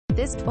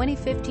This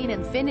 2015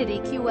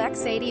 INFINITI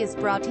QX80 is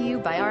brought to you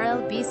by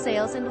RLB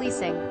Sales and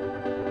Leasing.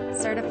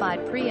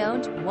 Certified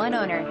pre-owned, one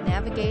owner,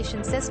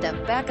 navigation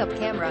system, backup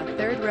camera,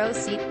 third row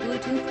seat,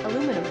 Bluetooth,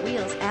 aluminum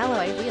wheels,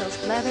 alloy wheels,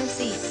 leather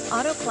seats,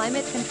 auto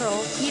climate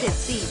control, heated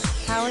seats,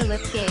 power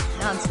lift gate,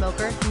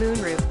 non-smoker,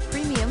 moonroof,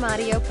 premium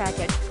audio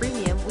package,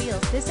 premium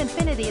wheels. This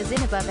INFINITI is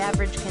in above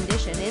average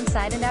condition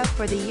inside and out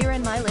for the year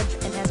and mileage,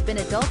 and has been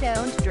adult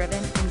owned,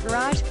 driven, and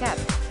garage kept.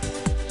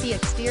 The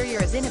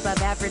exterior is in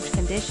above average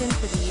condition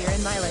for the year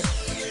and mileage.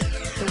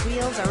 The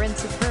wheels are in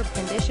superb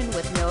condition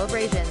with no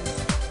abrasions.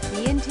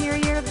 The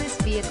interior of this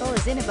vehicle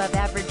is in above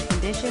average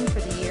condition for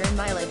the year and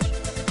mileage.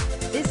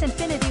 This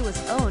INFINITI was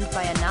owned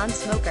by a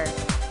non-smoker.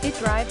 It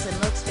drives and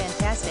looks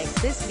fantastic.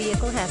 This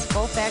vehicle has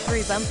full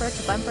factory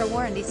bumper-to-bumper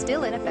warranty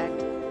still in effect.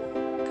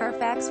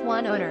 Carfax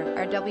one owner.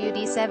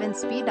 RWD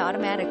 7-speed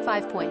automatic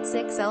 5.6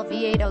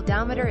 LV8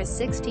 odometer is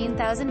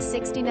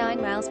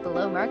 16,069 miles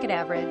below market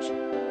average.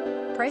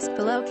 Priced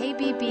below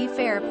KBB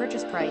fair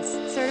purchase price.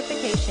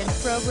 Certification,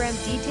 program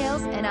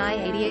details,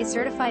 NI-ADA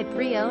certified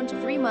pre-owned,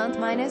 3-month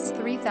minus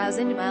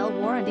 3,000 mile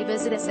warranty.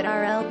 Visit us at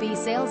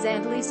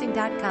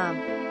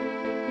rlbsalesandleasing.com.